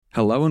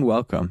Hello and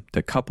welcome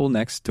to Couple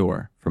Next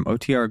Door from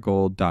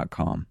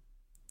OTRGold.com.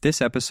 This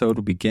episode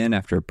will begin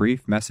after a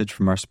brief message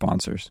from our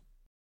sponsors.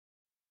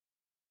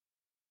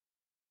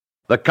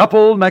 The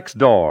Couple Next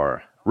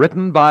Door,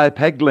 written by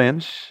Peg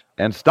Lynch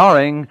and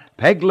starring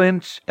Peg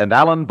Lynch and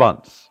Alan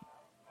Bunce.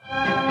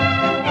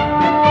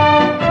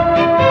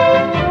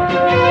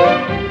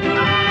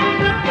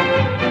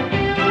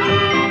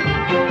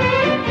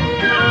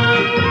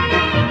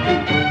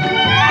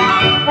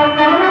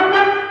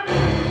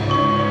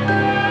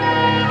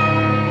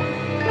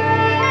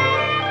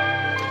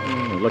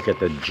 Look at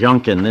the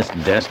junk in this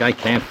desk. I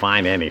can't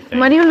find anything.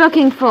 What are you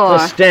looking for? A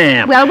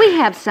stamp. Well, we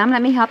have some.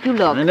 Let me help you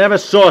look. I never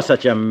saw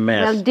such a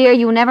mess. Well, dear,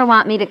 you never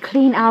want me to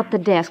clean out the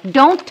desk.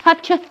 Don't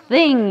touch a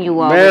thing, you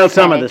always Well, say.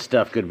 some of the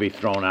stuff could be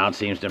thrown out,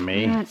 seems to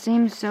me. Yeah, it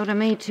seems so to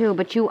me, too.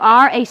 But you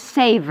are a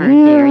saver,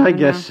 dear. I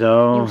guess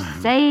so. You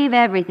save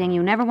everything.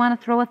 You never want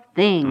to throw a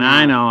thing.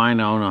 I know.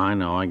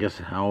 I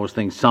guess I always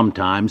think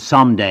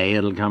someday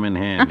it'll come in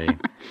handy.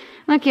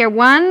 Look here.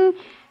 1,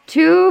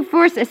 2,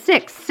 4,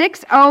 6.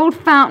 6 old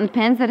fountain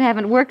pens that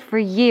haven't worked for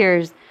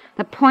years.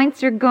 The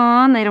points are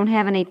gone. They don't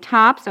have any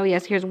tops. Oh,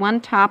 yes, here's one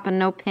top and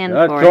no pen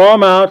for it. Throw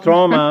them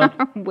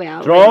out.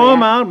 Well, Throw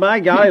them out. By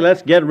golly,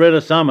 let's get rid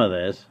of some of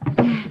this.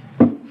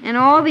 And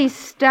all these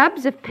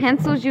stubs of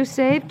pencils you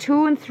saved,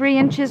 2 and 3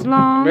 inches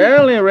long.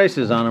 Well, the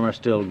erasers on them are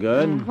still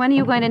good. When are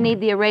you going to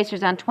need the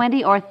erasers on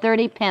 20 or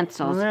 30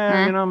 pencils?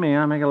 Well, you know me,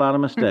 I make a lot of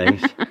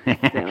mistakes.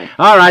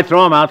 All right,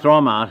 throw them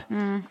out.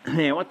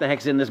 Hey, what the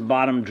heck's in this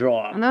bottom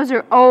drawer? And those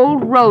are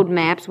old road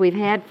maps we've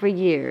had for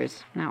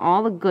years. Now,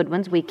 all the good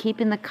ones we keep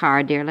in the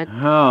car, dear.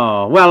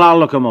 Oh, well, I'll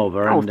look them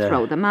over. Oh,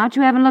 throw them out.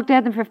 You haven't looked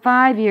at them for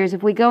 5 years.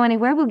 If we go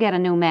anywhere, we'll get a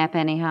new map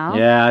anyhow.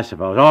 Yeah, I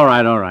suppose. All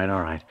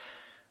right.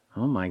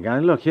 Oh, my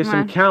God, look, here's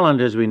some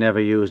calendars we never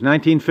used.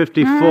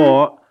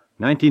 1954,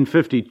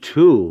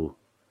 1952.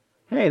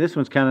 Hey, this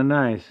one's kind of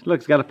nice. Look,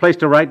 it's got a place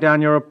to write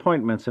down your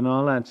appointments and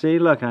all that. See,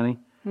 look, honey.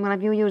 Well,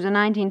 if you use a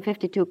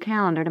 1952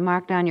 calendar to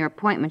mark down your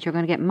appointments, you're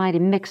going to get mighty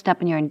mixed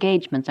up in your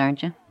engagements,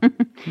 aren't you?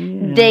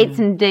 Yeah. Dates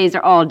and days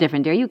are all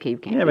different, dear. You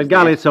can't Yeah, use but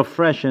golly, that. it's so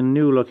fresh and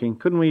new looking.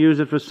 Couldn't we use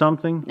it for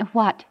something?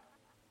 What?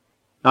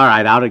 All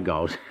right, out it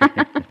goes.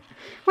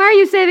 Why are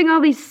you saving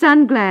all these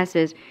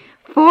sunglasses?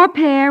 4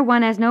 pair,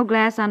 one has no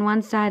glass on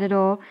one side at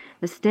all.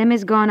 The stem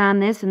is gone on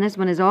this, and this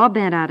one is all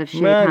bent out of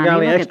shape, Well, honey.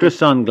 golly, Look at extra this.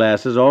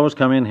 sunglasses always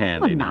come in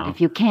handy Well, now. not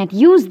if you can't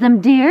use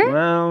them, dear.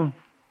 Well,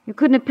 You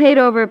couldn't have paid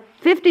over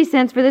 50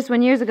 cents for this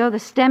one years ago. The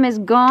stem is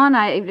gone.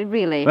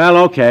 Really.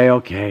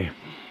 okay.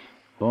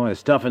 Boy, the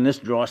stuff in this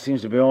drawer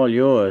seems to be all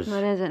yours.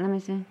 What is it? Let me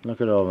see. Look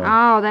it over.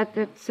 Oh,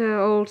 that's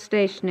old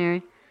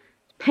stationery.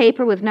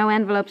 Paper with no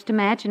envelopes to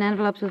match and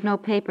envelopes with no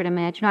paper to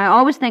match. You know, I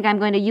always think I'm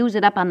going to use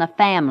it up on the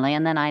family,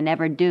 and then I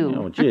never do.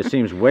 Oh, gee, it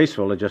seems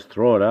wasteful to just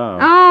throw it out.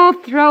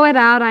 Oh, throw it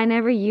out. I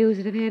never use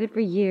it. I've had it for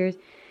years.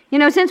 You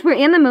know, since we're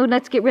in the mood,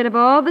 let's get rid of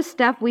all the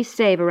stuff we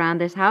save around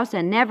this house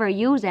and never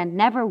use and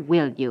never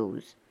will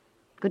use.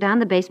 Go down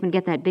the basement,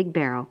 get that big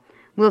barrel.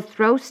 We'll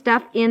throw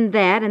stuff in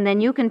that, and then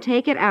you can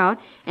take it out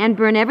and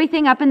burn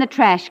everything up in the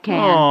trash can.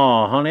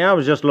 Oh, honey, I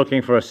was just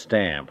looking for a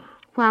stamp.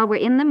 While we're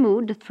in the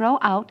mood to throw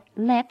out,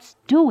 let's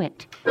do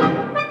it.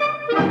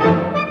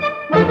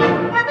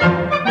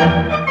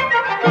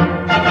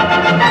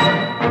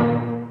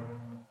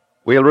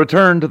 We'll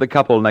return to The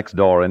Couple Next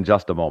Door in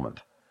just a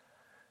moment.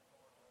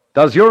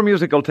 Does your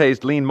musical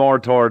taste lean more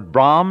toward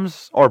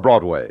Brahms or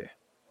Broadway?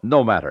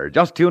 No matter.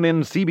 Just tune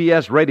in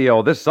CBS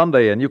Radio this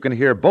Sunday and you can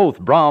hear both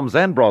Brahms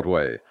and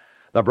Broadway.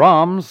 The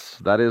Brahms,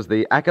 that is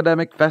the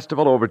Academic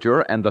Festival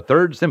Overture and the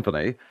Third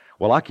Symphony,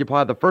 will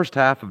occupy the first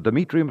half of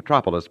Dmitri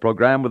Metropolis'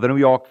 program with the New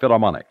York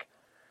Philharmonic.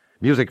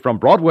 Music from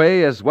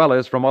Broadway, as well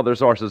as from other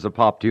sources of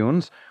pop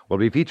tunes, will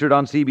be featured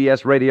on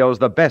CBS Radio's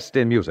The Best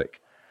in Music.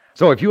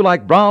 So if you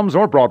like Brahms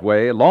or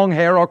Broadway, long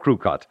hair or crew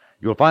cut,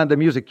 you'll find the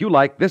music you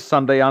like this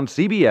Sunday on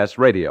CBS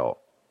Radio.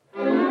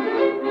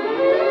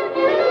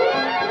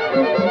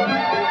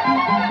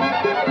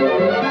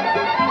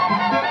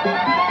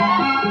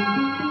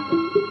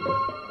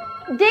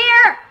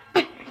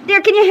 Dear,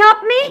 can you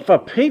help me? For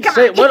Pete's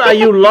sake, what are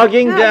you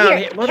lugging down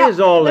here? What is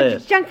all Look, this?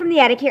 it's junk from the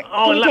attic. Here,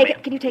 Oh, can you let take me-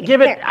 it? Can you take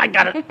Give it? it. There. I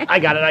got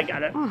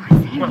it. Oh,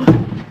 thank you.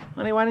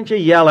 Honey, why didn't you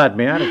yell at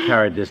me? I'd have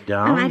carried this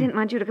down. Oh, I didn't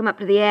want you to come up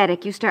to the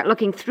attic. You start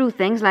looking through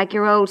things like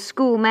your old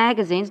school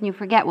magazines, and you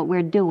forget what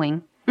we're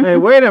doing. Hey,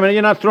 wait a minute.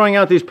 You're not throwing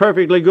out these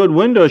perfectly good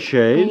window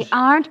shades. They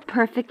aren't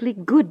perfectly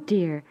good,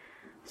 dear.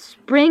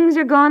 Springs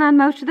are gone on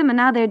most of them, and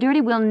now they're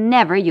dirty. We'll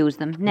never use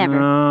them. Never.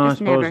 No,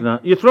 Just I suppose never.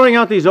 not. You're throwing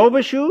out these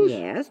overshoes?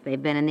 Yes,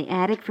 they've been in the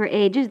attic for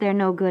ages. They're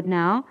no good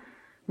now.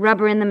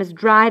 Rubber in them is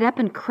dried up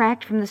and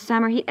cracked from the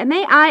summer heat.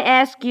 May I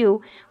ask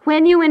you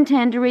when you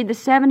intend to read the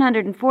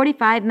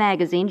 745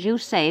 magazines you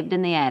saved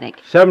in the attic?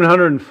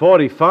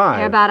 745.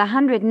 There are about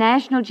 100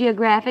 National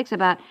Geographics,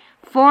 about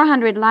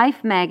 400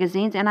 Life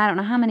magazines, and I don't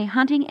know how many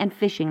hunting and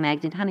fishing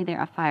magazines. Honey,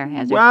 they're a fire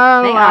hazard.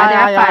 Well, they are.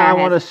 They're a fire I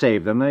want to hazard.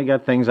 save them. They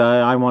got things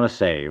I want to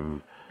save.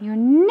 You're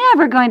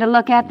never going to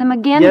look at them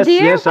again, Yes,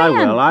 dear? yes, I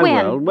When? will. I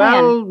When? will.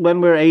 Well, when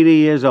we're 80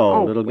 years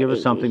old, Oh, it'll give us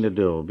wait. something to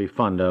do. It'll be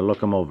fun to look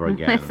them over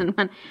again. Listen,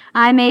 when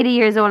I'm 80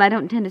 years old, I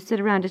don't intend to sit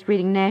around just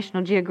reading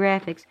National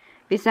Geographics.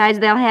 Besides,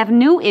 they'll have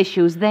new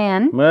issues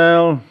then.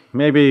 Well,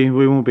 maybe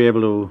we won't be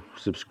able to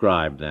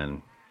subscribe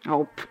then.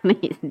 Oh,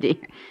 please, dear.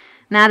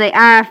 Now, they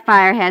are a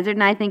fire hazard,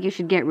 and I think you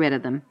should get rid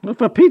of them. Well,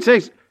 for Pete's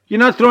sakes, you're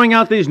not throwing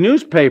out these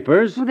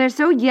newspapers. Well, they're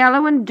so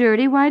yellow and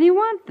dirty. Why do you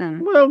want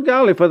them? Well,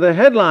 golly, for the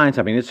headlines.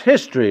 I mean, it's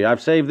history.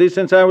 I've saved these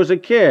since I was a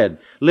kid.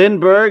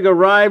 Lindbergh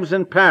arrives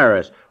in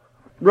Paris.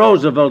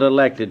 Roosevelt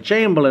elected.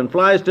 Chamberlain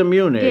flies to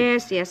Munich.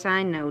 Yes,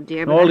 I know,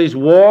 dear. But All these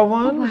war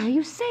Why ones? are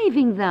you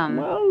saving them?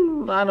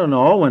 Well, I don't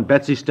know. When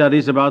Betsy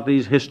studies about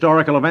these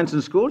historical events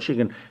in school, she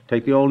can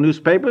take the old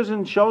newspapers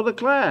and show the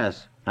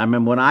class. I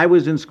remember when I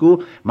was in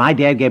school, my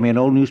dad gave me an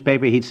old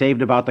newspaper he'd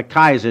saved about the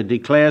Kaiser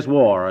declares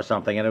war or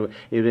something, and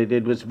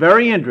it was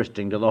very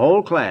interesting to the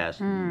whole class.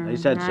 They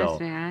said so.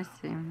 I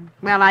see.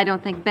 Well, I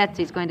don't think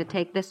Betsy's going to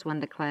take this one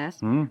to class.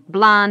 Hmm?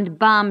 Blonde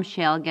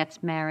bombshell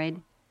gets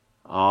married.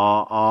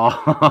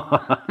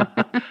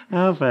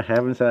 Oh, for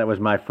heaven's sake, that was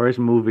my first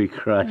movie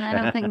crush. I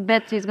don't think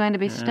Betsy's going to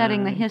be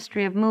studying the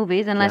history of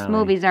movies unless Golly.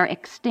 movies are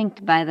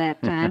extinct by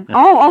that time.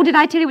 Oh, did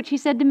I tell you what she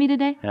said to me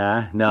today?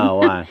 No,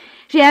 why?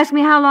 She asked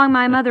me how long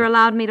my mother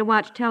allowed me to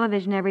watch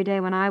television every day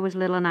when I was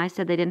little, and I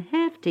said they didn't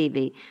have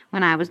TV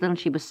when I was little.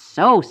 She was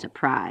so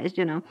surprised,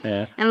 you know.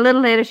 Yeah. And a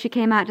little later, she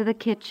came out to the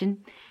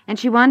kitchen, and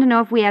she wanted to know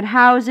if we had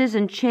houses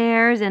and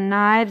chairs and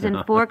knives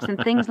and forks and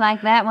things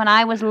like that when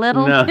I was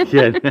little. No,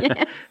 kid.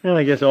 Well,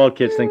 I guess all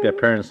kids think their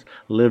parents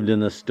lived in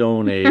the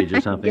Stone Age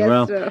or something. guess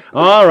Well, so.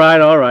 all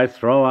right.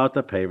 Throw out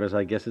the papers.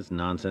 I guess it's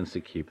nonsense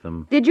to keep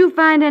them. Did you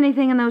find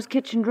anything in those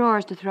kitchen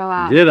drawers to throw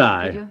out? Did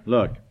I? Did you?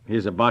 Look,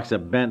 here's a box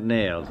of bent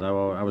nails.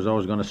 I was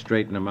always going to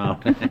straighten them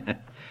out.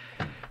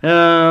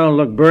 Oh,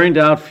 look, burned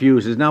out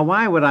fuses. Now,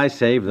 why would I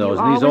save those?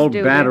 You These always old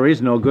do, batteries,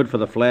 no good for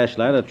the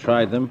flashlight. I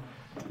tried them.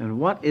 And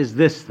what is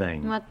this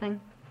thing? What thing?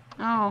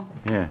 Oh,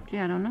 Yeah. gee,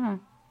 I don't know.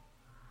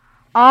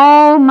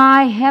 Oh,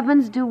 my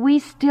heavens, do we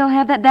still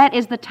have that? That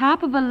is the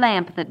top of a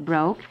lamp that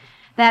broke.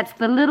 That's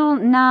the little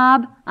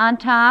knob on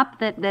top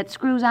that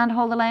screws on to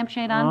hold the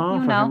lampshade on. Oh,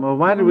 you for know. heaven- well,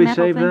 why did Little we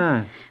metal save thing.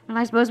 that? Well,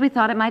 I suppose we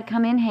thought it might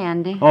come in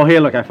handy. Oh,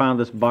 here, look, I found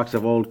this box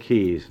of old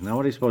keys. Now,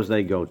 what do you suppose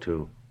they go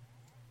to?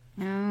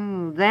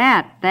 Oh,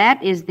 that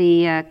is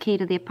the key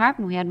to the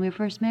apartment we had when we were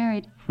first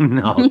married.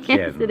 No Yes,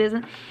 kidding. it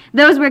isn't.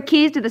 Those were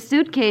keys to the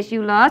suitcase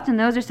you lost, and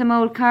those are some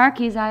old car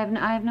keys. I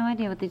have no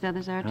idea what these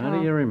others are at How all.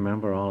 do you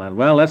remember all that?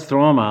 Well, let's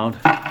throw them out.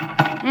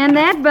 And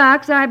that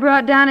box I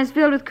brought down is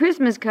filled with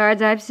Christmas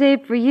cards I've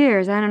saved for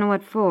years. I don't know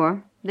what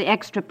for. The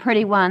extra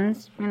pretty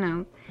ones, you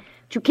know,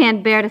 that you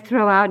can't bear to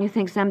throw out, and you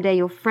think someday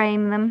you'll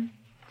frame them.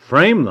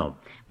 Frame them.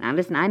 Now,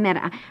 listen, I met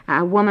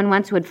a woman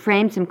once who had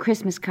framed some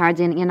Christmas cards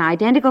in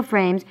identical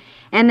frames,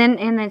 and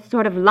then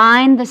sort of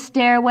lined the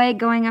stairway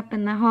going up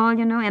in the hall,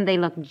 you know, and they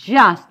looked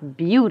just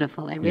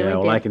beautiful. They really Yeah,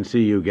 well, did. I can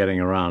see you getting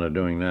around to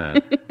doing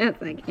that. Yes,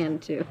 I can,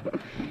 too.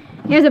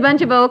 Here's a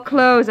bunch of old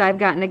clothes I've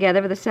gotten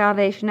together for the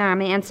Salvation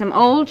Army, and some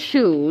old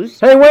shoes.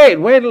 Hey,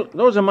 wait,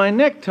 those are my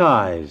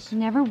neckties.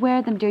 Never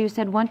wear them, dear. You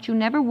said once you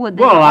never would.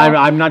 They Well, were all-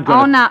 I'm not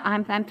gonna- Oh, no,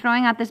 I'm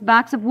throwing out this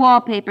box of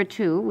wallpaper,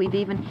 too. We've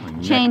even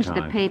changed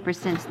the necktie. paper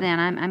since then.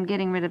 I'm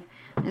getting rid of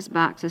this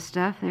box of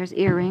stuff. There's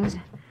earrings.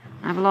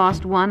 I've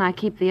lost one. I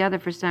keep the other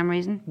for some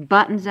reason.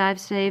 Buttons I've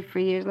saved for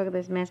years. Look at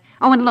this mess.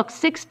 Oh, and look,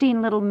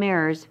 16 little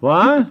mirrors.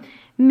 What?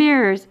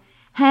 Mirrors.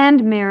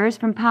 Hand mirrors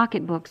from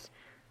pocketbooks.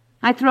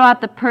 I throw out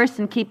the purse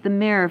and keep the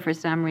mirror for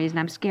some reason.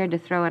 I'm scared to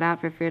throw it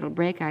out for fear it'll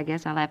break, I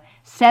guess. I'll have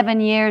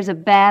 7 years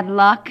of bad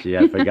luck. Gee,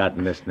 I'd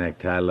forgotten this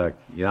necktie. Look,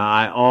 you know,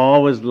 I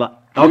always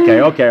Okay,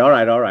 all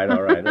right.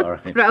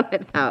 Throw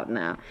it out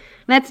now.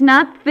 Let's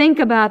not think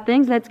about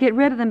things. Let's get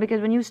rid of them,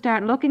 because when you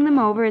start looking them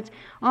over, it's,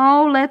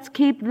 oh, let's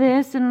keep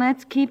this and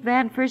let's keep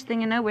that. And first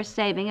thing you know, we're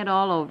saving it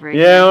all over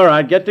again. Yeah, all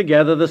right, get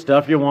together the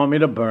stuff you want me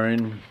to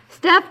burn.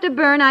 Stuff to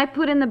burn I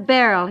put in the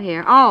barrel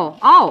here.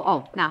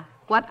 Oh. Now,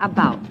 what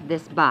about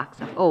this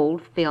box of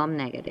old film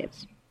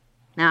negatives?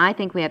 Now, I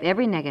think we have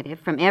every negative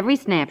from every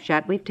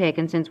snapshot we've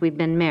taken since we've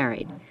been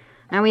married.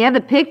 Now, we have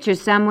the pictures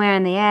somewhere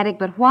in the attic,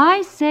 but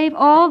why save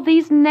all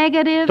these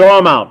negatives? Throw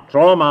them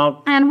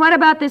out. And what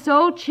about this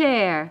old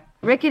chair?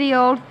 Rickety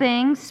old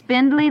thing,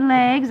 spindly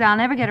legs. I'll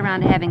never get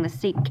around to having the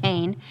seat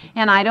caned,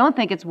 and I don't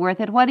think it's worth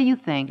it. What do you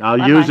think? I'll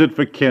What use about- it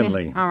for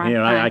kindling. All right, Here,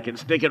 fine. I can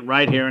stick it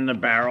right here in the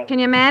barrel. Can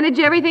you manage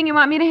everything? You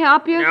want me to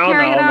help you? No,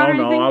 Carry it out or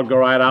anything? I'll go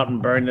right out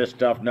and burn this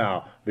stuff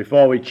now,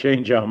 before we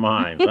change our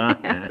minds, huh?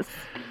 Yes.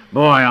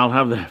 Boy, I'll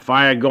have the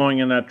fire going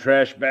in that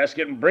trash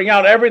basket and bring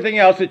out everything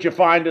else that you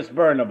find that's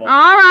burnable.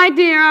 All right,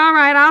 dear, all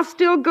right. I'll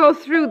still go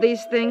through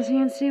these things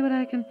here and see what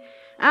I can...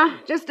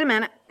 just a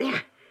minute. Yeah.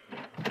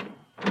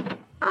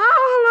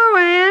 Oh,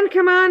 hello, Anne.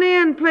 Come on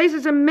in. Place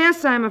is a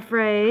mess, I'm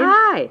afraid.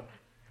 Hi.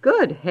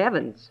 Good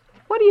heavens.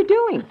 What are you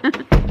doing?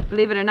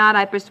 Believe it or not,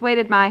 I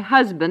persuaded my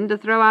husband to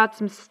throw out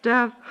some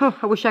stuff. Oh,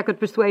 I wish I could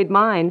persuade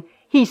mine.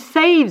 He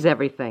saves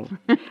everything,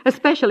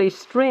 especially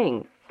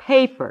string,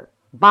 paper,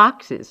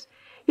 boxes.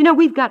 You know,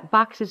 we've got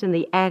boxes in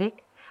the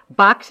attic.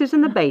 boxes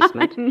in the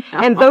basement, No.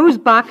 and those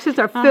boxes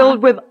are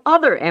filled with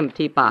other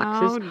empty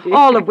boxes, Oh, dear.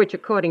 all of which,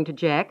 according to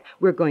Jack,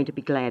 we're going to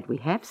be glad we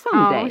have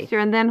someday. Oh, sure.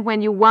 And then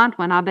when you want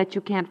one, I'll bet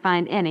you can't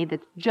find any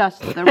that's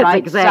just the That's right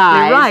exactly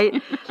size.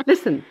 right.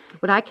 Listen,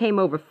 what I came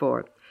over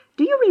for.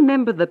 Do you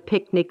remember the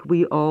picnic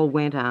we all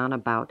went on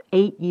about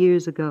 8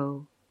 years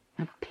ago?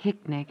 A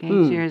picnic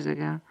 8 years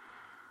ago.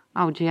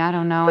 Oh, gee, I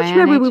don't know, Which Ann.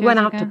 remember 8 we years went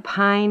out ago? to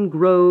Pine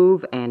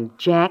Grove and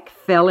Jack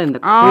fell in the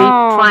creek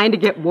Oh. trying to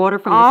get water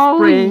from the Oh,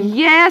 spring?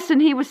 yes,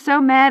 and he was so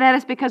mad at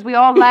us because we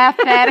all laughed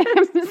at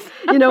him.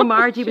 You know,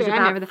 Margie was Sure, I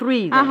remember about that.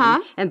 3 then, Uh-huh.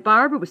 and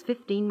Barbara was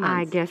 15 months.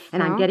 I guess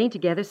And I'm so. getting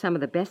together some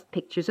of the best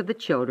pictures of the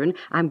children.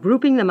 I'm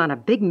grouping them on a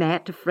big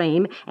mat to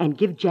frame and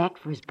give Jack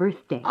for his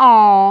birthday.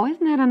 Oh,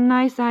 isn't that a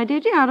nice idea?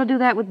 Gee, I ought to do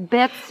that with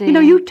Betsy. You know,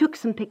 you took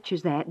some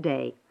pictures that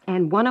day,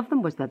 and one of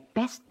them was the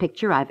best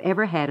picture I've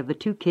ever had of the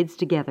two kids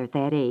together at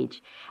that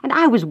age. And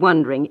I was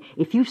wondering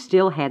if you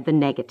still had the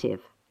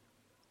negative.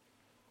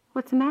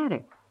 What's the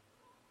matter?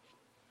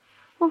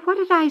 Well, what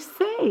did I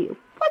say?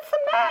 What's the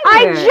matter?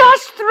 I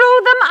just threw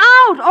them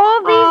out.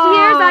 All these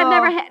years, I've Oh.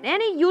 never had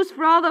any use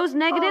for all those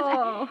negatives.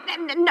 Oh.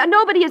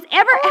 Nobody has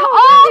ever...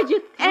 Oh, where did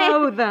you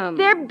throw them?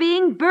 They're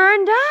being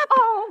burned up.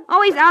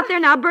 Oh, he's out there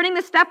now burning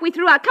the stuff we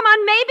threw out. Come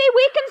on, maybe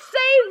we can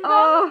save them.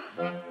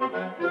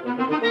 Oh.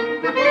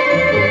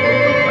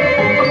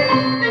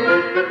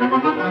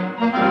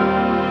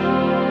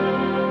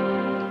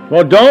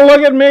 Well, don't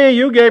look at me.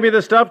 You gave me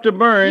the stuff to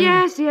burn.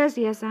 Yes,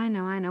 I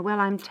know. Well,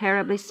 I'm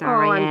terribly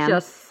sorry, I'm Ann.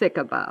 just sick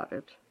about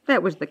it.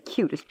 That was the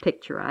cutest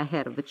picture I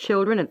had of the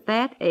children at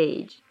that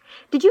age.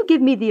 Did you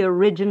give me the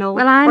original?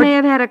 Well, I or- may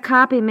have had a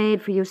copy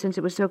made for you since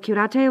it was so cute.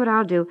 I'll tell you what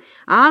I'll do.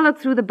 I'll look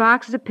through the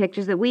boxes of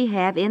pictures that we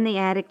have in the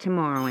attic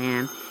tomorrow,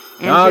 Ann.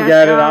 And I'll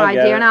get it, all I'll right,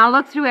 get dear, it. and I'll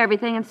look through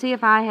everything and see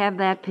if I have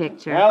that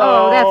picture.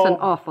 Hello. Oh, that's an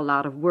awful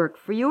lot of work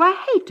for you. I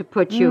hate to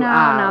put you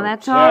out. No,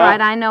 that's all Yeah.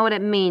 right. I know what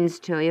it means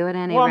to you at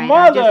any Well, rate.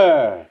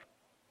 Mother.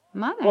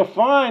 Mother? Well,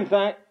 fine,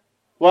 thank...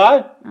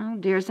 What? Oh,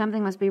 dear,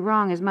 something must be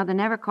wrong. His mother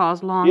never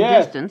calls long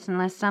Yes. distance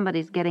unless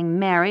somebody's getting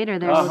married or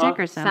they're Uh-huh. sick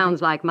or something.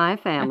 Sounds like my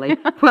family.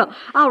 Well,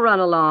 I'll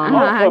run along.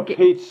 Uh-huh. Oh, for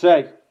Pete's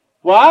sake.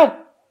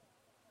 What?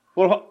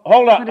 Well,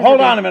 hold on. What is Hold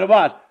it, on dear? a minute.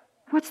 What?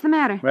 What's the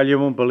matter? Well, you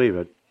won't believe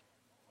it.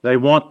 They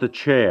want the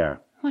chair.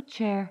 What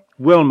chair?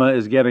 Wilma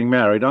is getting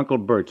married, Uncle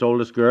Bert's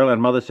oldest girl,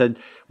 and Mother said,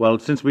 well,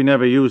 since we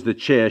never used the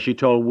chair, she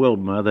told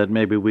Wilma that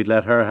maybe we'd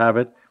let her have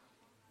it.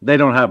 They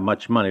don't have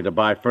much money to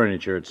buy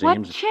furniture, it What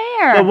seems.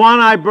 chair? The one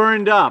I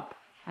burned up.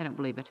 I don't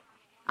believe it.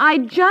 I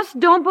just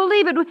don't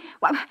believe it.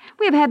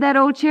 We have had that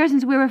old chair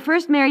since we were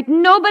first married.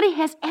 Nobody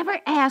has ever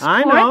asked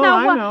I for know, it. Now,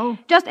 I what- know.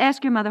 Just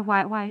ask your mother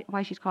why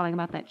she's calling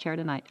about that chair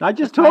tonight. I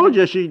just That's why told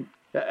you she...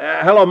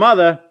 hello,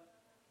 Mother.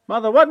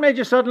 Mother, what made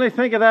you suddenly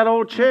think of that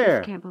old I chair?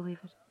 just can't believe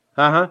it.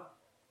 Uh-huh.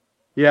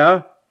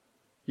 Yeah?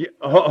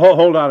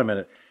 Hold on a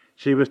minute.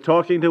 She was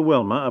talking to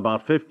Wilma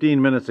about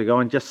 15 minutes ago,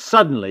 and just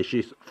suddenly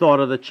she thought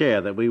of the chair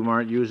that we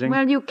weren't using.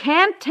 Well, you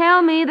can't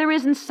tell me there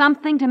isn't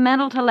something to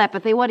mental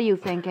telepathy. What do you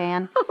think,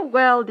 Anne?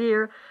 Well,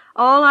 dear,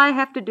 all I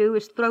have to do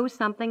is throw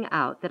something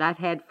out that I've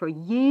had for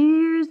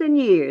years and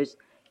years.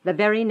 The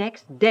very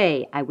next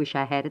day, I wish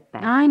I had it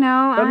back. I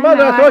know. But, I Mother,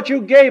 know. I thought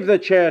you gave the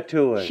chair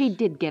to us. She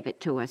did give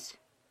it to us.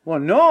 Well,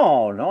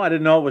 no, I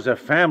didn't know it was a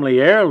family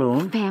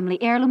heirloom.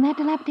 Family heirloom, that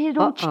dilapidated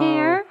old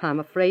chair. I'm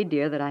afraid,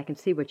 dear, that I can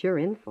see what you're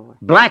in for.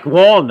 Black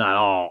walnut,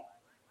 oh.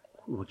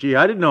 Well, gee,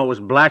 I didn't know it was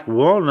black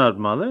walnut,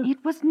 Mother. It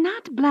was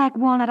not black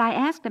walnut. I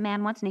asked a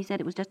man once, and he said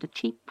it was just a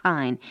cheap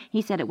pine.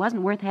 He said it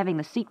wasn't worth having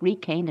the seat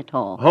recaned at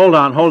all. Hold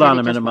on Said a it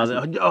minute, just Mother.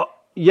 wasn't. Oh,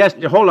 yes,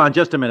 hold on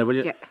just a minute, will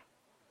you? Yeah.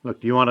 Look,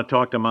 do you want to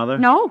talk to Mother?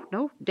 No,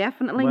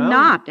 definitely Well-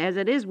 not. As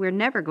it is, we're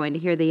never going to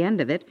hear the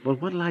end of it. Well,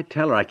 what'll I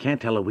tell her? I can't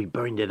tell her we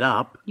burned it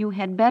up. You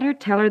had better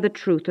tell her the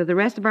truth, or the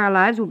rest of our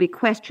lives will be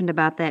questioned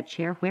about that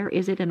chair. Where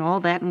is it and all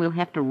that, and we'll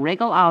have to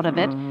wriggle out of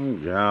it. Oh,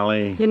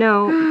 golly. You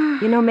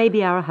know,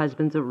 maybe our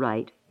husbands are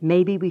right.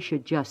 Maybe we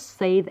should just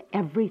save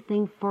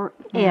everything forever.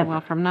 Yeah,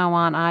 well, from now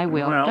on, I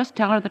will. Well, Just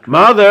tell her the truth.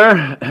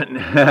 Mother,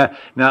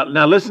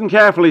 now listen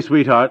carefully,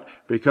 sweetheart,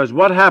 because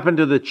what happened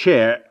to the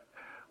chair,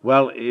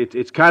 well,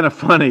 it's kind of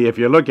funny if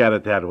you look at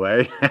it that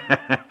way.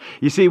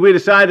 You see, we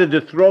decided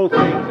to throw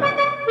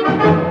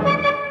things...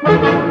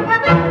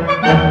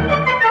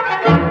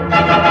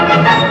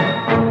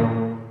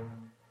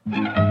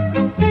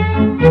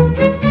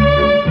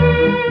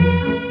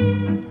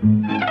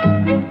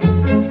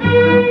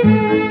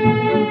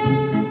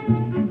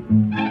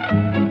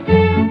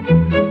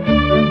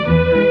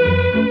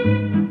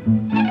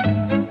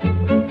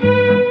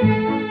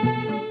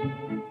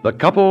 The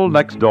Couple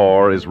Next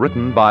Door is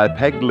written by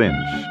Peg Lynch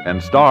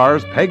and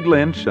stars Peg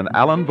Lynch and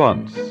Alan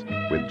Bunce,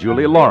 with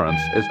Julia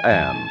Lawrence as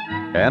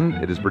Anne, and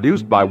it is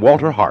produced by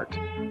Walter Hart.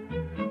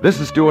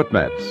 This is Stuart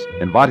Metz,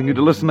 inviting you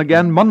to listen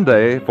again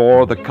Monday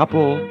for The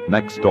Couple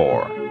Next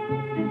Door.